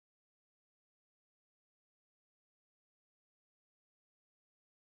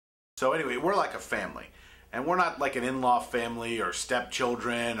So anyway, we're like a family. And we're not like an in-law family or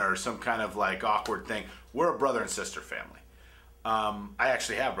stepchildren or some kind of like awkward thing. We're a brother and sister family. I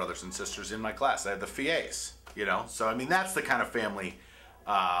actually have brothers and sisters in my class. I have the FIAs, you know? So, I mean, that's the kind of family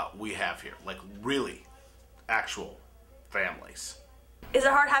we have here. Like, really actual families. Is it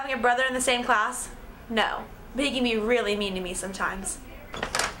hard having a brother in the same class? No. But he can be really mean to me sometimes.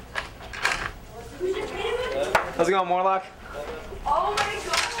 How's it going, Morlock? Oh my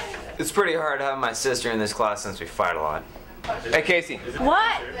god! It's pretty hard having my sister in this class since we fight a lot. Hey, Casey.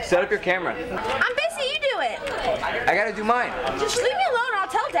 What? Set up your camera. I'm busy, you do it. I gotta do mine. Just leave me alone or I'll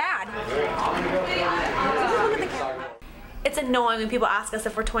tell Dad. Look at the camera. It's annoying when people ask us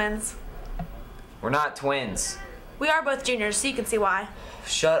if we're twins. We're not twins. We are both juniors, so you can see why.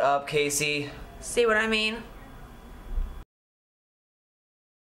 Shut up, Casey. See what I mean?